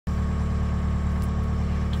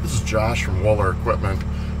Josh from Wacker Equipment.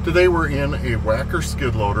 Today we're in a Wacker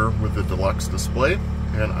skid loader with the deluxe display,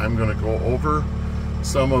 and I'm going to go over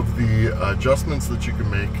some of the adjustments that you can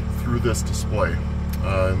make through this display.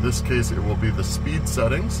 In this case it will be the speed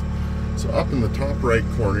settings. So up in the top right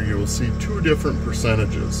corner you will see two different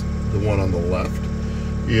percentages. The one on the left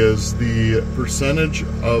is the percentage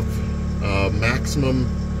of maximum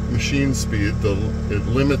machine speed. It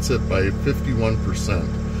limits it by 51%.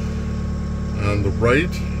 On the right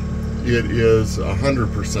it is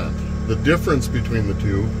 100%. The difference between the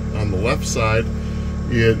two, on the left side,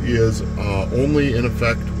 it is only in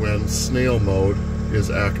effect when Snail mode is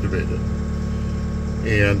activated.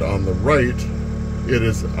 And on the right, it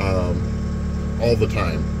is all the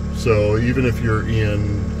time. So even if you're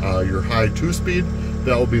in your high 2-speed,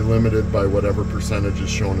 that will be limited by whatever percentage is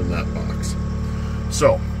shown in that box.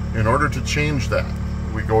 So in order to change that,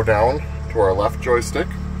 we go down to our left joystick.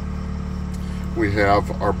 We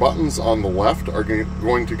have our buttons on the left are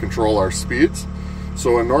going to control our speeds.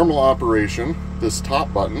 So in normal operation, this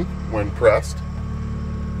top button, when pressed,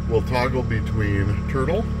 will toggle between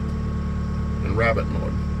turtle and rabbit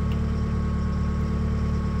mode.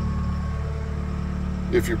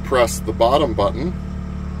 If you press the bottom button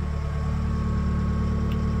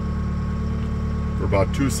for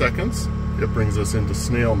about 2 seconds, it brings us into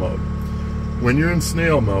snail mode. When you're in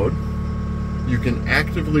snail mode, you can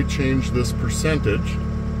actively change this percentage,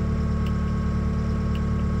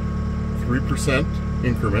 3%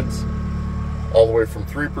 increments, all the way from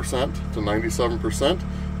 3% to 97%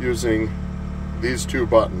 using these two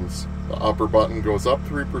buttons. The upper button goes up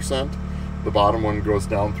 3%, the bottom one goes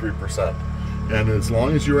down 3%. And as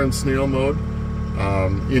long as you're in snail mode,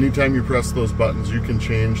 anytime you press those buttons, you can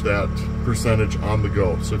change that percentage on the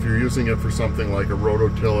go. So if you're using it for something like a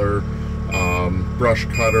rototiller, brush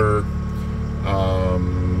cutter,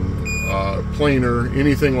 planer,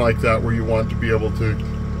 anything like that where you want to be able to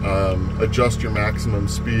adjust your maximum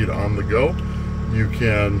speed on the go, you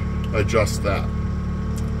can adjust that.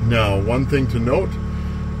 Now, one thing to note,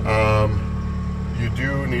 you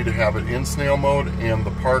do need to have it in snail mode, and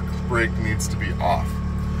the park brake needs to be off,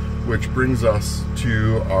 which brings us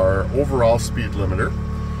to our overall speed limiter.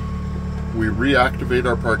 We reactivate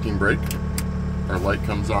our parking brake, our light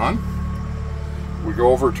comes on, we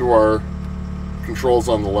go over to our controls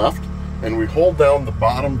on the left, and we hold down the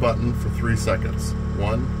bottom button for 3 seconds.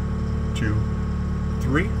 1, 2,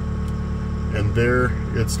 3, and there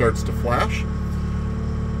it starts to flash.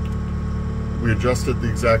 We adjust it the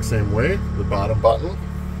exact same way. The bottom button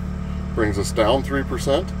brings us down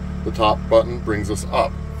 3%, the top button brings us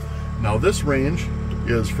up. Now this range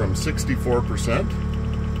is from 64%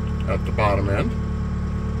 at the bottom end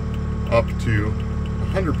up to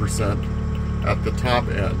 100% at the top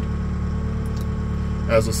end.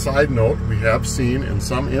 As a side note, we have seen in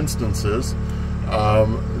some instances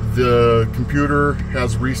the computer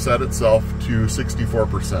has reset itself to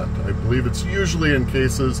 64%. I believe it's usually in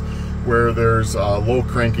cases where there's low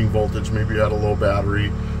cranking voltage, maybe you had a low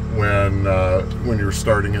battery when you're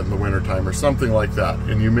starting it in the wintertime or something like that,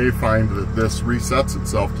 and you may find that this resets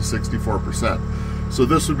itself to 64%. So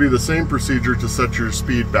this would be the same procedure to set your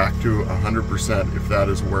speed back to 100% if that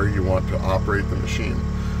is where you want to operate the machine.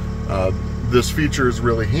 This feature is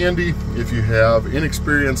really handy if you have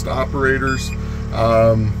inexperienced operators.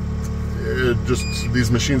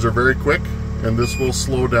 These machines are very quick, and this will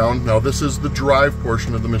slow down. Now this is the drive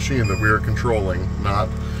portion of the machine that we are controlling, not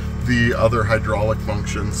the other hydraulic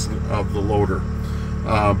functions of the loader.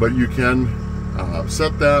 But you can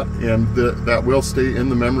set that, and that will stay in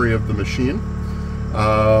the memory of the machine.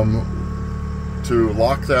 To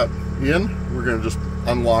lock that in, we're going to just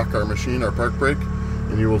unlock our machine, our park brake,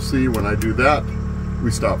 and you will see when I do that,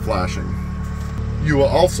 we stop flashing. You will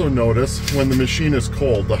also notice when the machine is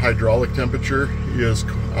cold, the hydraulic temperature is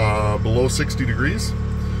below 60 degrees.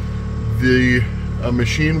 The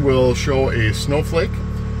machine will show a snowflake,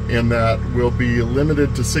 and that will be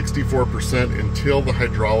limited to 64% until the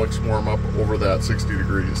hydraulics warm up over that 60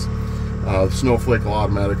 degrees. The snowflake will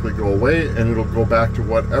automatically go away, and it'll go back to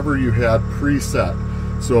whatever you had preset.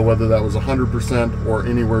 So whether that was 100% or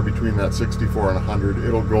anywhere between that 64 and 100,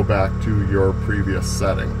 it'll go back to your previous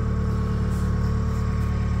setting.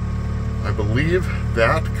 I believe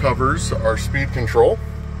that covers our speed control.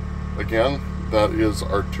 Again, that is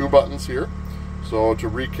our two buttons here. So to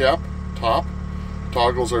recap, top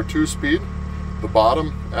toggles our 2-speed, the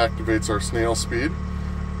bottom activates our snail speed,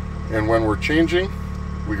 and when we're changing,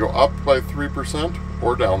 we go up by 3%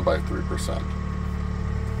 or down by 3%.